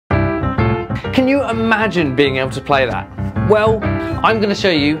Can you imagine being able to play that? Well, I'm going to show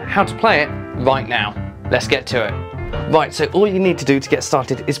you how to play it right now. Let's get to it. Right, so all you need to do to get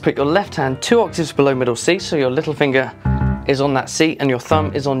started is put your left hand 2 octaves below middle C, so your little finger is on that C and your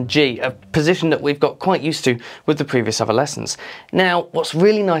thumb is on G, a position that we've got quite used to with the previous other lessons. Now, what's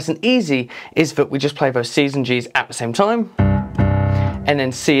really nice and easy is that we just play both C's and G's at the same time, and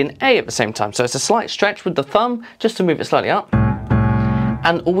then C and A at the same time. So it's a slight stretch with the thumb, just to move it slightly up.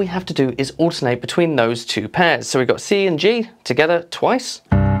 And all we have to do is alternate between those two pairs. So we've got C and G together twice,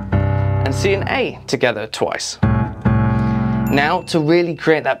 and C and A together twice. Now, to really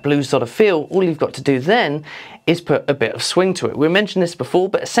create that blues sort of feel, all you've got to do then is put a bit of swing to it. We mentioned this before,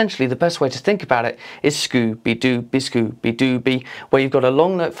 but essentially the best way to think about it is Scooby-Doo, where you've got a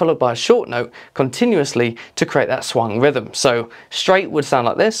long note followed by a short note continuously to create that swung rhythm. So straight would sound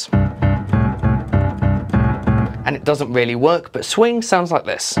like this, and it doesn't really work, but swing sounds like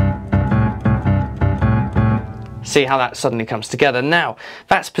this. See how that suddenly comes together. Now,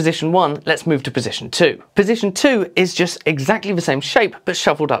 that's position 1, let's move to position 2. Position 2 is just exactly the same shape, but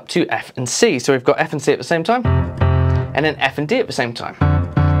shuffled up to F and C. So we've got F and C at the same time, and then F and D at the same time.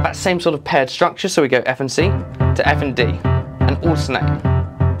 That same sort of paired structure, so we go F and C to F and D, and alternate.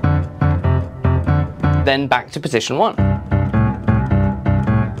 Then back to position 1.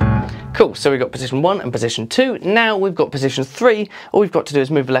 Cool, so we've got position 1 and position 2. Now we've got position 3. All we've got to do is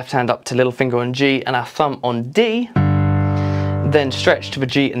move the left hand up to little finger on G and our thumb on D. Then stretch to the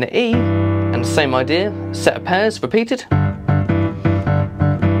G and the E. And same idea, set of pairs repeated.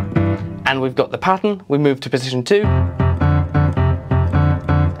 And we've got the pattern. We move to position 2.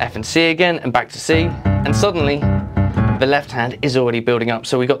 F and C again, and back to C. And suddenly, the left hand is already building up.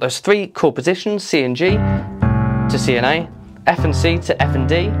 So we've got those 3 chord positions, C and G to C and A, F and C to F and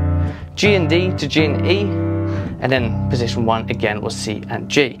D, G and D to G and E, and then position 1 again was C and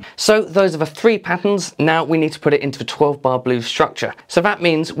G. So those are the 3 patterns. Now we need to put it into the 12-bar blues structure. So that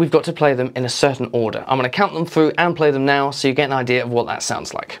means we've got to play them in a certain order. I'm going to count them through and play them now so you get an idea of what that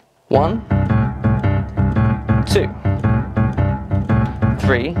sounds like. 1, 2,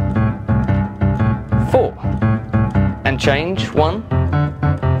 3, 4, and change 1,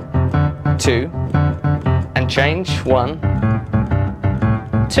 2, and change 1,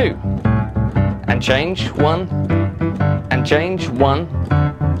 2, and change 1, and change 1,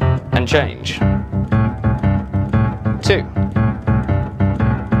 and change 2.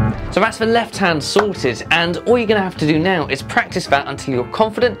 So that's the left hand sorted, and all you're going to have to do now is practice that until you're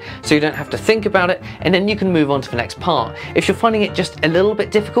confident, so you don't have to think about it, and then you can move on to the next part. If you're finding it just a little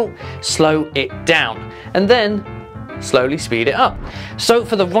bit difficult, slow it down, and then slowly speed it up. So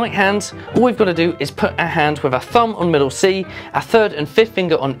for the right hand, all we've got to do is put our hand with our thumb on middle C, our 3rd and 5th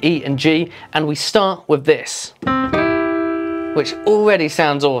finger on E and G, and we start with this, which already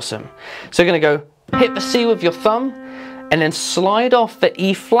sounds awesome. So you're going to go hit the C with your thumb, and then slide off the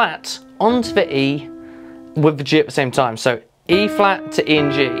E flat onto the E with the G at the same time. So E flat to E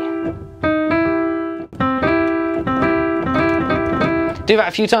and G. Do that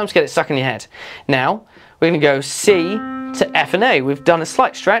a few times, get it stuck in your head. Now, we're going to go C to F and A. We've done a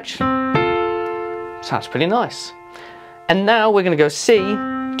slight stretch. Sounds pretty nice. And now we're going to go C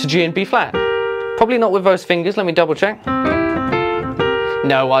to G and B flat. Probably not with those fingers, let me double check.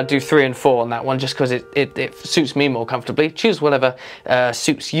 No, I'd do 3 and 4 on that one just because it suits me more comfortably. Choose whatever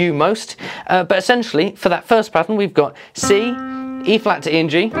suits you most. But essentially, for that first pattern, we've got C, E flat to E and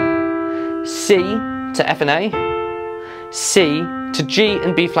G, C to F and A, C to G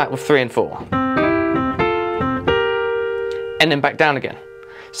and B flat with 3 and 4. And then back down again.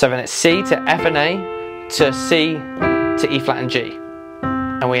 So then it's C to F and A to C to E flat and G.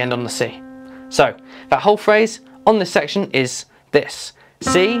 And we end on the C. So that whole phrase on this section is this.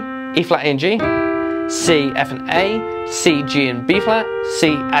 C, E flat, A and G, C, F and A, C, G and B flat,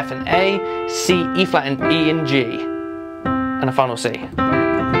 C, F and A, C, E flat and E and G. And a final C.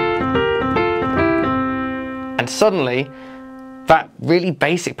 And suddenly, that really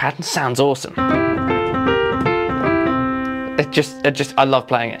basic pattern sounds awesome. I love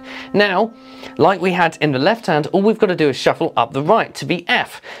playing it. Now, like we had in the left hand, all we've got to do is shuffle up the right to be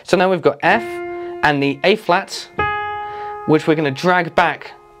F. So now we've got F and the A flat, which we're going to drag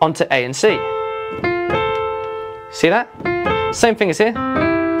back onto A and C. See that? Same thing as here,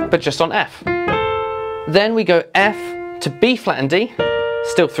 but just on F. Then we go F to B flat and D,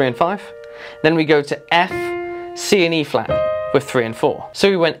 still 3 and 5. Then we go to F, C and E flat with 3 and 4. So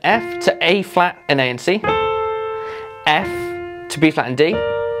we went F to A flat and A and C, F to B flat and D,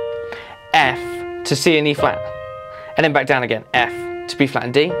 F to C and E flat, and then back down again, F to B flat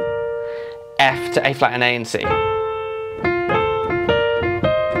and D, F to A flat and A and C.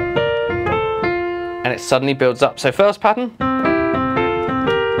 and it suddenly builds up. So first pattern,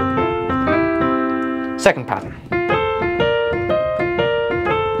 second pattern.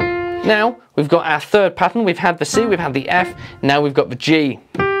 Now we've got our third pattern. We've had the C, we've had the F, now we've got the G.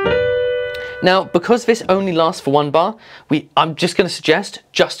 Now, because this only lasts for one bar, I'm just going to suggest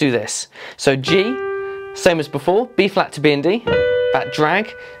just do this. So G, same as before, B flat to B and D, that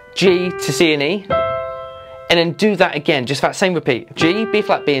drag, G to C and E, and then do that again, just that same repeat. G, B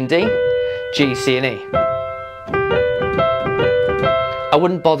flat, B and D, G, C and E. I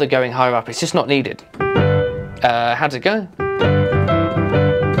wouldn't bother going higher up, it's just not needed. How does it go?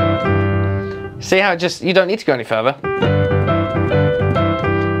 See how you don't need to go any further,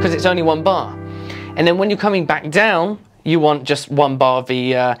 because it's only one bar. And then when you're coming back down, you want just one bar of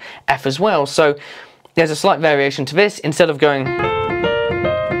the F as well. So there's a slight variation to this. Instead of going,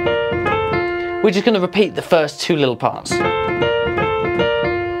 we're just going to repeat the first two little parts.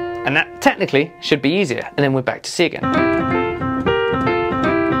 And that technically should be easier. And then we're back to C again.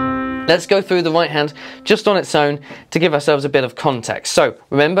 Let's go through the right hand just on its own to give ourselves a bit of context. So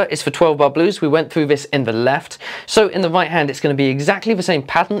remember, it's for 12 bar blues. We went through this in the left. So in the right hand, it's going to be exactly the same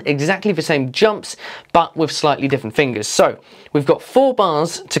pattern, exactly the same jumps, but with slightly different fingers. So we've got 4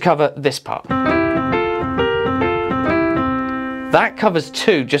 bars to cover this part. That covers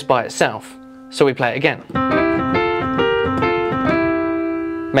 2 just by itself. So we play it again.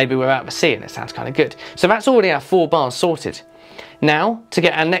 Maybe we're out of a C and it sounds kind of good. So that's already our 4 bars sorted. Now, to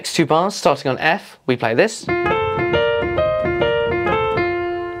get our next 2 bars, starting on F, we play this.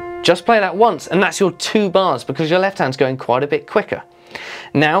 Just play that once, and that's your 2 bars, because your left hand's going quite a bit quicker.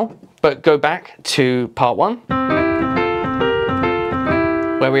 Now, but go back to part 1,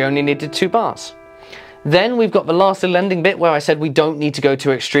 where we only needed 2 bars. Then we've got the last little ending bit where I said we don't need to go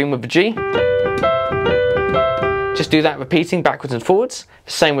too extreme with the G. Just do that repeating backwards and forwards.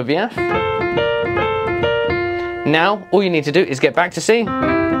 Same with the F. Now, all you need to do is get back to C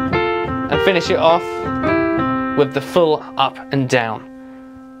and finish it off with the full up and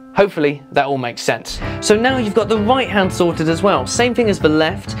down. Hopefully that all makes sense. So now you've got the right hand sorted as well. Same thing as the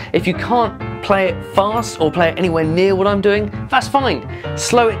left. If you can't play it fast or play it anywhere near what I'm doing, that's fine.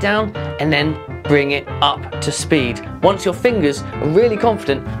 Slow it down and then bring it up to speed once your fingers are really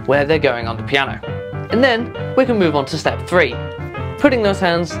confident where they're going on the piano. And then we can move on to step 3, putting those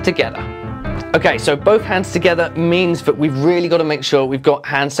hands together. Okay, so both hands together means that we've really got to make sure we've got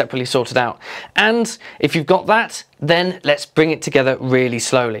hands separately sorted out. And if you've got that, then let's bring it together really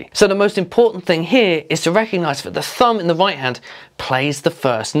slowly. So the most important thing here is to recognize that the thumb in the right hand plays the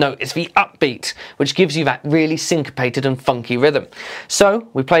first note. It's the upbeat, which gives you that really syncopated and funky rhythm. So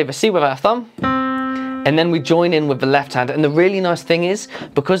we play the C with our thumb, and then we join in with the left hand. And the really nice thing is,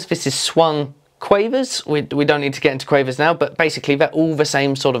 because this is swung quavers, we don't need to get into quavers now, but basically they're all the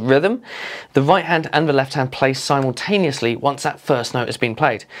same sort of rhythm. The right hand and the left hand play simultaneously once that first note has been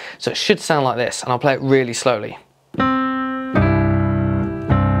played. So it should sound like this, and I'll play it really slowly.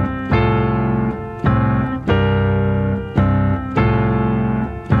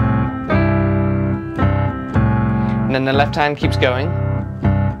 And then the left hand keeps going.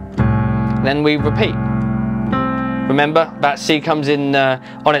 Then we repeat. Remember, that C comes in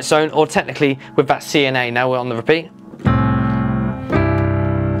on its own, or technically with that C and A. Now we're on the repeat.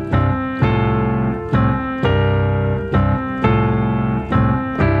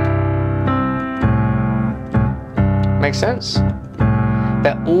 Make sense?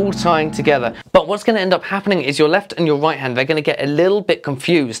 They're all tying together. But what's going to end up happening is your left and your right hand, they're going to get a little bit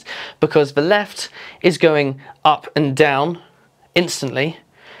confused, because the left is going up and down instantly.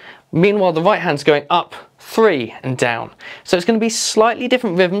 Meanwhile, the right hand's going up 3 and down. So it's going to be slightly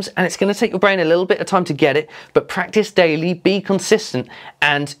different rhythms, and it's going to take your brain a little bit of time to get it, but practice daily, be consistent,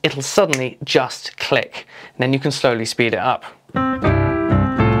 and it'll suddenly just click. And then you can slowly speed it up.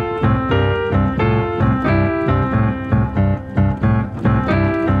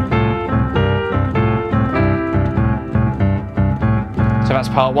 So that's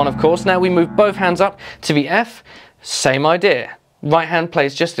part 1, of course. Now we move both hands up to the F. Same idea. Right hand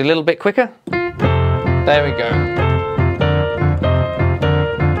plays just a little bit quicker. There we go.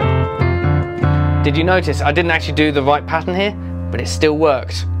 Did you notice I didn't actually do the right pattern here, but it still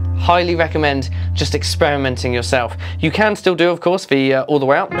worked? Highly recommend just experimenting yourself. You can still do, of course, the all the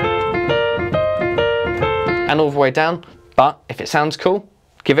way up and all the way down, but if it sounds cool,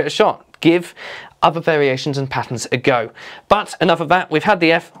 give it a shot. Give other variations and patterns a go. But enough of that, we've had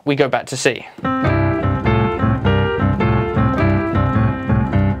the F, we go back to C.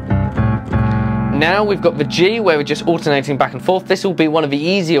 Now we've got the G, where we're just alternating back and forth. This will be one of the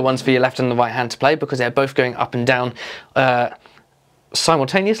easier ones for your left and the right hand to play, because they're both going up and down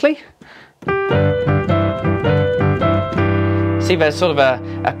simultaneously. See, there's sort of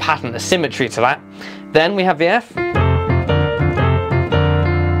a pattern, a symmetry to that. Then we have the F,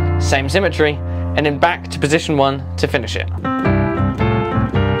 same symmetry, and then back to position 1 to finish it.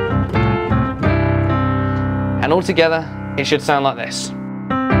 And all together, it should sound like this.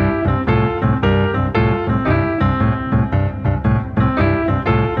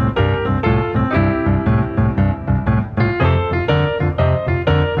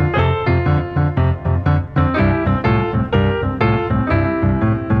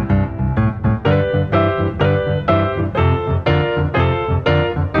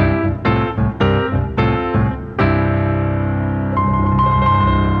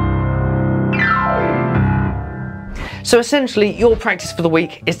 So essentially, your practice for the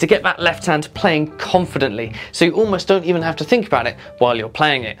week is to get that left hand playing confidently, so you almost don't even have to think about it while you're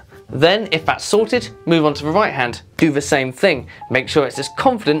playing it. Then, if that's sorted, move on to the right hand, do the same thing, make sure it's as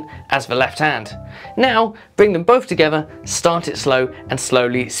confident as the left hand. Now, bring them both together, start it slow and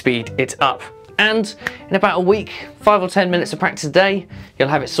slowly speed it up. And in about a week, 5 or 10 minutes of practice a day, you'll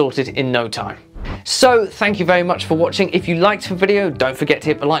have it sorted in no time. So thank you very much for watching. If you liked the video, don't forget to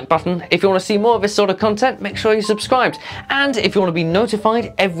hit the like button. If you want to see more of this sort of content, make sure you're subscribed. And if you want to be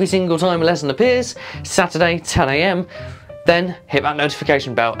notified every single time a lesson appears, Saturday 10 AM, then hit that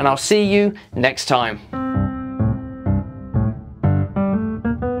notification bell and I'll see you next time.